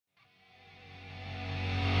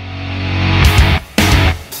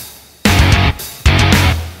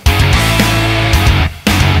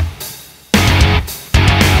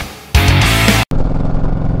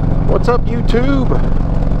up, YouTube?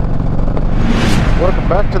 Welcome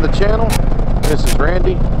back to the channel. This is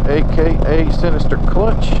Randy, aka Sinister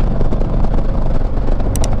Clutch.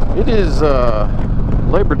 It is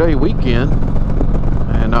Labor Day weekend,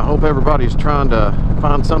 and I hope everybody's trying to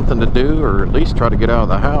find something to do, or at least try to get out of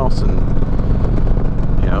the house and,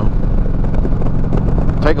 you know,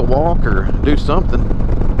 take a walk or do something.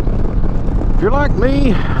 If you're like me,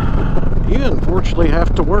 you unfortunately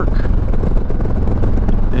have to work.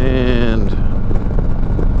 And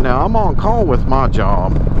now I'm on call with my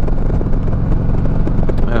job,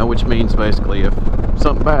 which means basically if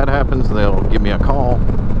something bad happens, they'll give me a call.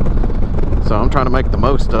 So I'm trying to make the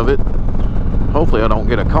most of it. Hopefully I don't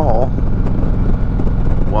get a call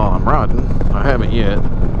while I'm riding. I haven't yet,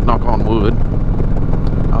 knock on wood.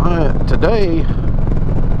 Today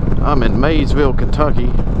I'm in Maysville,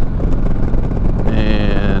 Kentucky,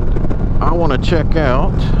 and I want to check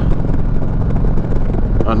out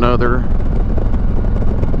another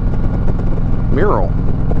mural,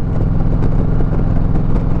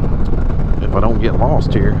 if I don't get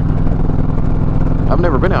lost here. I've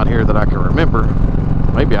never been out here that I can remember.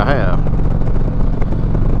 Maybe I have.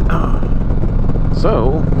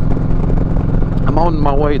 So I'm on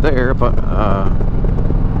my way there, but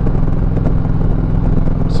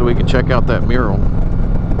so we can check out that mural.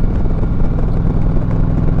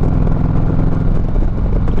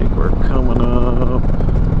 I think we're coming up.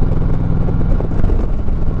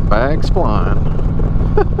 Bags flying.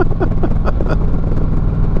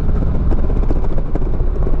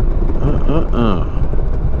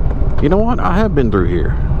 You know what? I have been through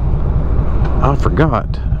here. I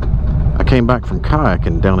forgot. I came back from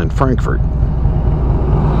kayaking down in Frankfurt.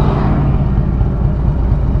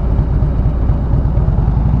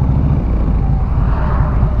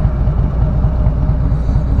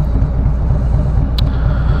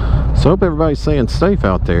 So I hope everybody's staying safe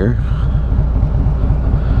out there.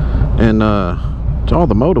 And to all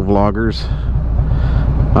the moto vloggers,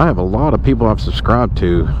 I have a lot of people I've subscribed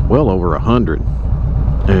to, well over 100.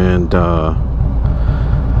 And I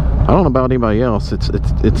don't know about anybody else.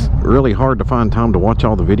 It's really hard to find time to watch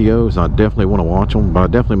all the videos. I definitely want to watch them, but I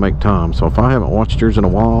definitely make time. So if I haven't watched yours in a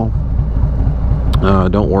while,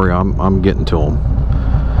 don't worry, I'm getting to them.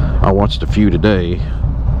 I watched a few today.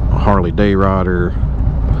 A Harley Day Rider.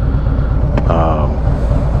 I'm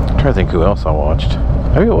trying to think who else I watched.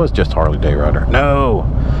 Maybe it was just Harley Day Rider. No!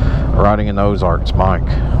 Riding in the Ozarks, Mike.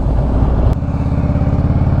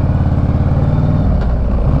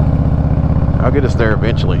 I'll get us there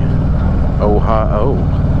eventually. Ohio.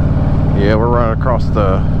 Yeah, we're right across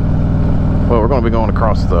the... Well, we're going to be going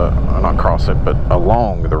across the... not across it, but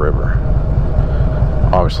along the river.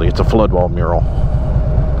 Obviously, it's a flood wall mural.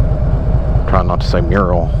 Trying not to say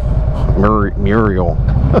mural. Muriel.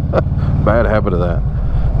 Bad habit of that.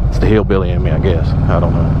 It's the hillbilly in me, I guess. I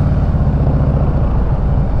don't know.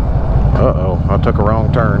 Uh-oh, I took a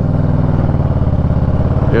wrong turn.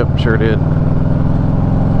 Yep, sure did.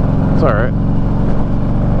 It's alright.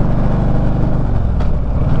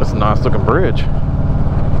 That's a nice looking bridge.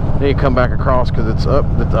 Need to come back across because it's up.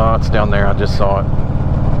 Oh, it's down there. I just saw it.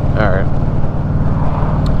 Alright.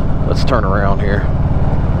 Let's turn around here.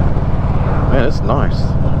 Man, it's nice.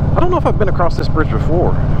 I don't know if I've been across this bridge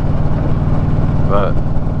before, but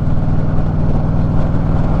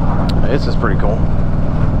this is pretty cool.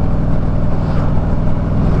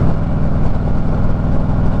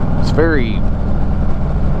 It's very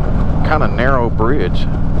kind of narrow bridge,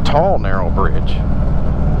 tall narrow bridge.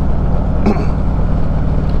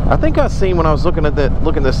 I think I seen when I was looking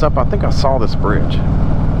this up, I think I saw this bridge,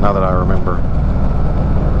 now that I remember.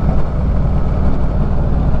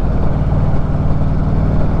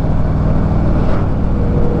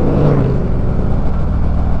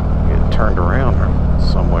 Get turned around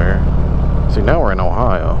somewhere. See, now we're in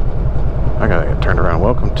Ohio. I gotta get turned around.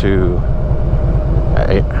 Welcome to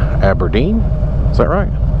Aberdeen? Is that right?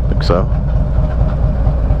 I think so.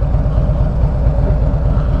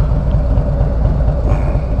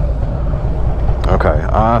 Okay,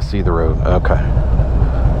 I see the road. Okay.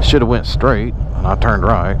 Should have went straight, and I turned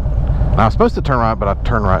right. And I was supposed to turn right, but I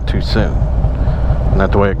turned right too soon. Isn't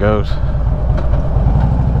that the way it goes?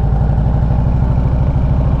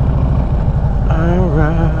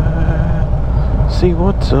 Alright. See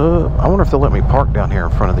what's up. I wonder if they'll let me park down here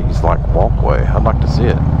in front of these, like, walkway. I'd like to see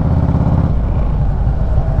it.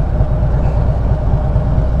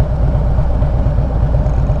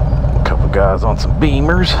 A couple guys on some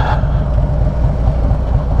Beamers.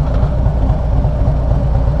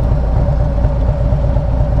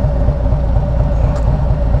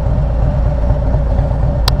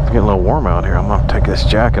 It's getting a little warm out here. I'm gonna take this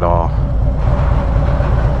jacket off.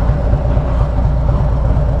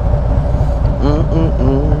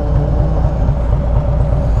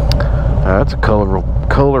 It's a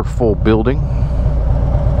colorful building.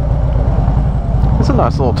 It's a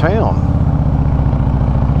nice little town.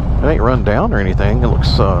 It ain't run down or anything. It looks,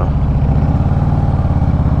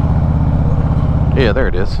 yeah, there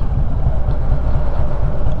it is.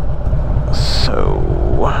 So,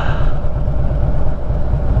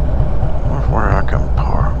 where I can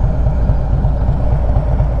park.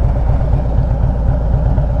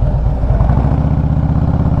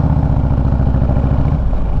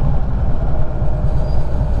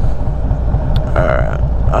 Alright,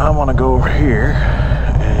 I want to go over here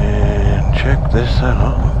and check this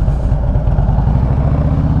out.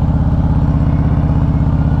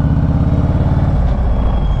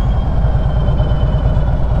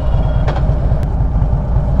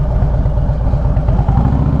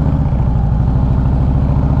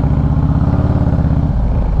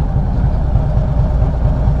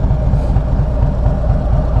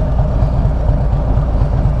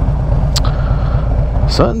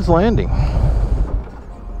 Sutton's Landing.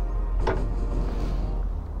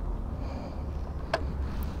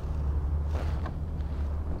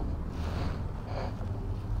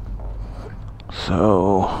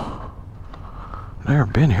 So, never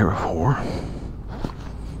been here before.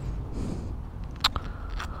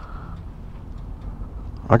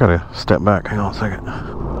 I gotta step back. Hang on a second.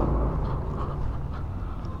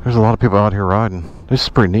 There's a lot of people out here riding. This is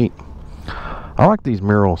pretty neat. I like these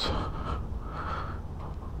murals.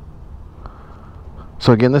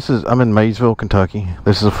 So again, I'm in Maysville, Kentucky.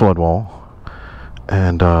 This is a flood wall.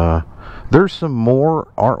 And there's some more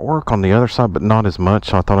artwork on the other side, but not as much.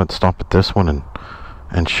 So I thought I'd stop at this one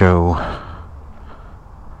and show.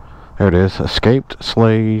 There it is. Escaped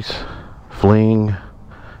slaves fleeing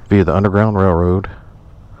via the Underground Railroad,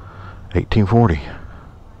 1840.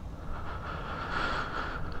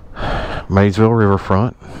 Maysville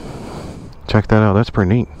Riverfront. Check that out. That's pretty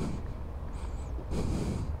neat.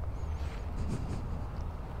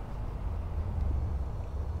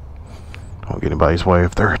 Don't get anybody's way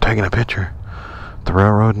if they're taking a picture. The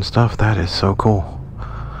railroad and stuff. That is so cool.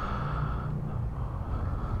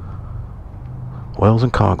 Wells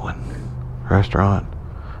and Coughlin Restaurant.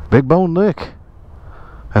 Big Bone Lick.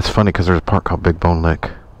 That's funny because there's a park called Big Bone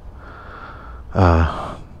Lick.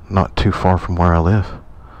 Not too far from where I live.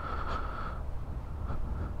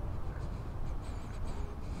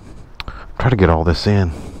 Try to get all this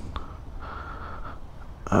in.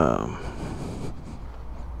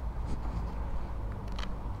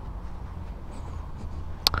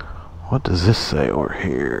 What does this say over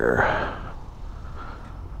here?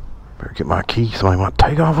 Better get my key. Somebody might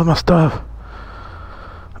take off with my stuff.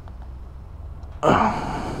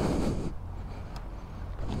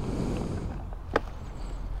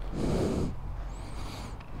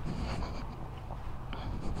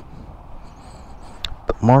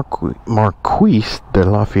 The Marquise de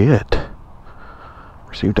Lafayette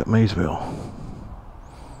received at Maysville.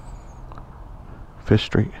 Fish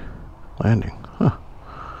Street Landing. Huh.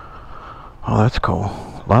 Oh, that's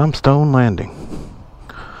cool. Limestone Landing.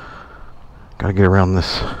 Gotta get around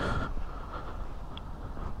this.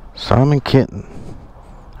 Simon Kenton.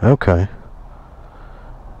 Okay.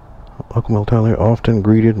 Local military often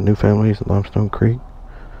greeted new families at Limestone Creek.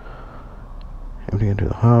 Emptying into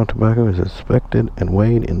the Ohio tobacco is inspected and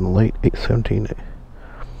weighed in the late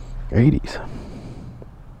 1780s.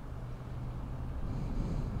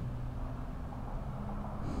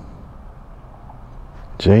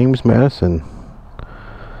 James Madison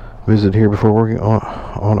visited here before working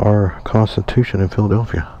on our Constitution in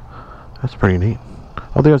Philadelphia. That's pretty neat.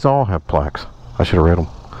 Oh, these all have plaques. I should have read them.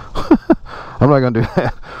 I'm not going to do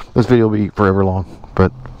that. This video will be forever long.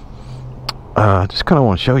 But I just kind of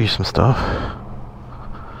want to show you some stuff.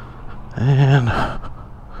 And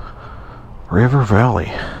River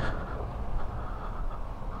Valley.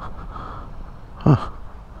 Huh.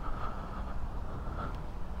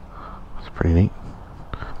 That's pretty neat.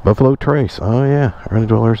 Buffalo Trace. Oh yeah. Early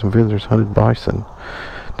dwellers and visitors hunted bison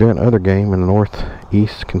during other game in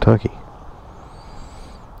northeast Kentucky.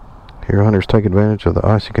 Here hunters take advantage of the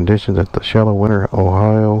icy conditions at the shallow winter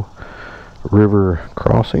Ohio River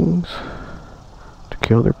crossings to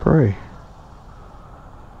kill their prey.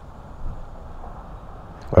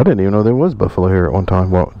 I didn't even know there was buffalo here at one time.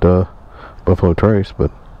 Well, Buffalo Trace, but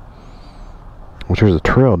which there's a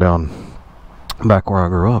trail down back where I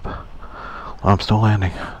grew up. Limestone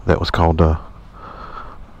Landing. That was called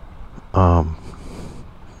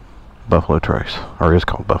Buffalo Trace, or is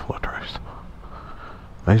called Buffalo Trace.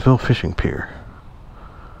 Maysville Fishing Pier.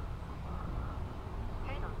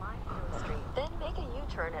 Hang on Limestone Street, then make a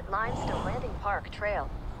U-turn at Limestone Landing Park Trail.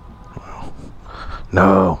 Well,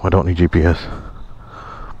 no, I don't need GPS.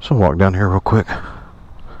 So walk down here real quick.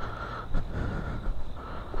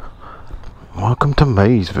 Welcome to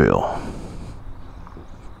Maysville.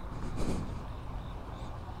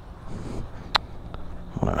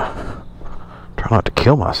 I'm gonna try not to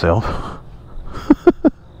kill myself.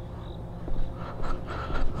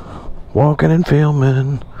 Walking and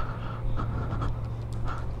filming.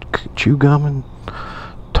 Chew gum and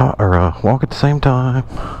talk, or walk at the same time.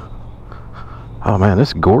 Oh man, this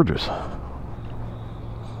is gorgeous.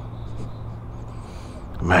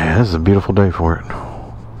 Man, this is a beautiful day for it.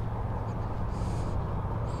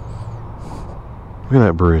 Look at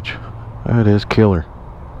that bridge. That is killer.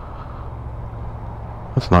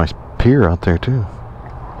 That's a nice pier out there too.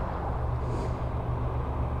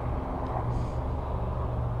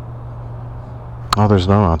 Oh, there's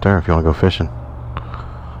none out there if you want to go fishing.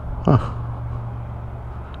 Huh.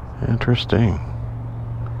 Interesting.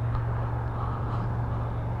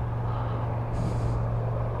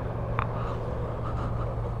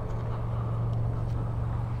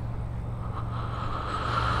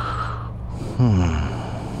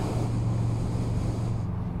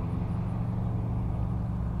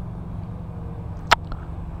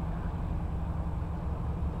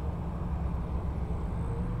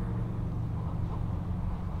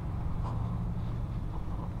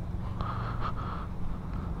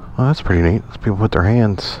 Oh, that's pretty neat. People put their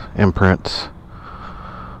hands imprints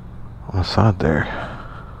on the side there.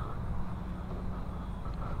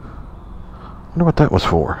 Wonder what that was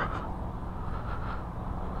for.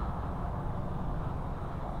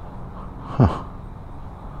 Huh.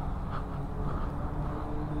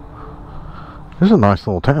 This is a nice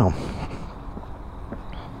little town.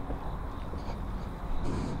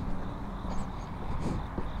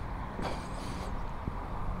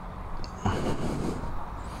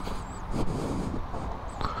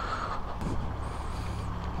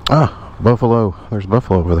 Ah, buffalo. There's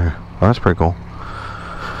buffalo over there. Oh, that's pretty cool.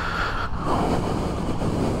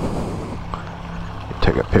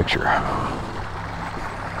 Take a picture.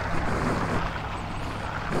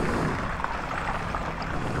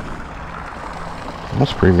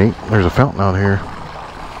 That's pretty neat. There's a fountain out here.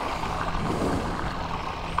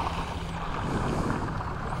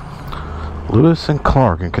 Lewis and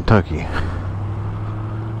Clark in Kentucky.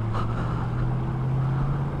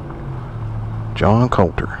 John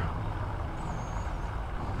Coulter.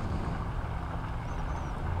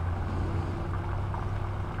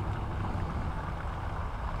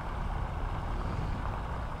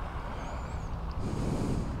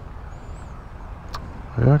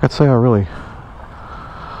 Yeah, I could say I really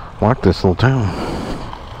like this little town.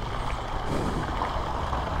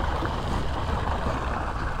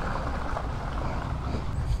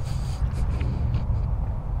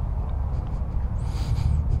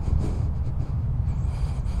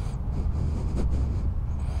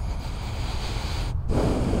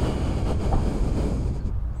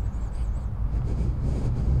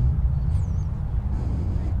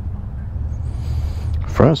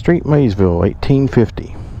 Front Street, Maysville,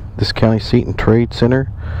 1850. This county seat and trade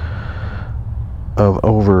center of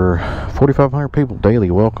over 4,500 people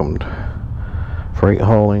daily welcomed. Freight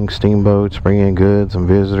hauling, steamboats, bringing in goods and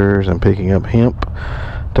visitors, and picking up hemp,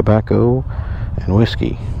 tobacco, and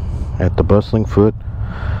whiskey at the bustling foot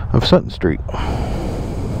of Sutton Street.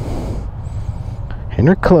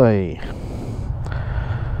 Henry Clay.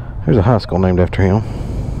 There's a high school named after him.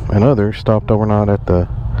 And others stopped overnight at the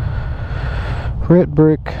Red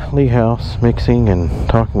Brick Lee House, mixing and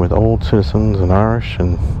talking with old citizens and Irish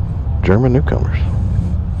and German newcomers.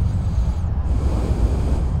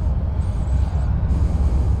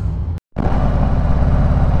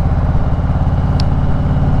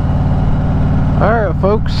 Alright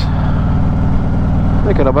folks, I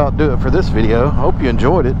think I'll about do it for this video. I hope you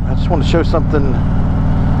enjoyed it. I just want to show something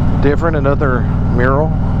different, another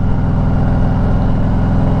mural.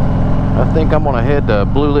 I think I'm gonna head to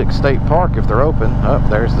Blue Lick State Park if they're open. Oh,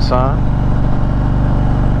 there's the sign.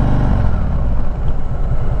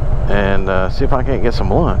 And see if I can't get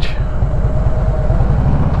some lunch.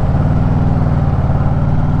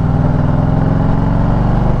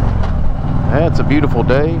 Yeah, it's a beautiful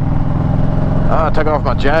day. I took off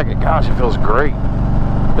my jacket. Gosh, it feels great.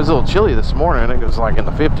 It was a little chilly this morning. It was like in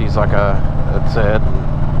the 50s, like I had said.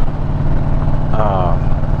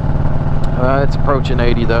 It's approaching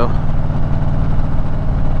 80 though.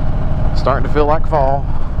 Starting to feel like fall,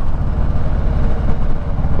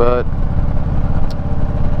 but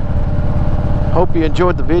hope you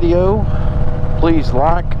enjoyed the video. Please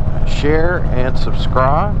like, share, and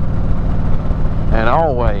subscribe, and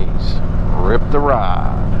always rip the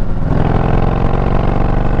ride.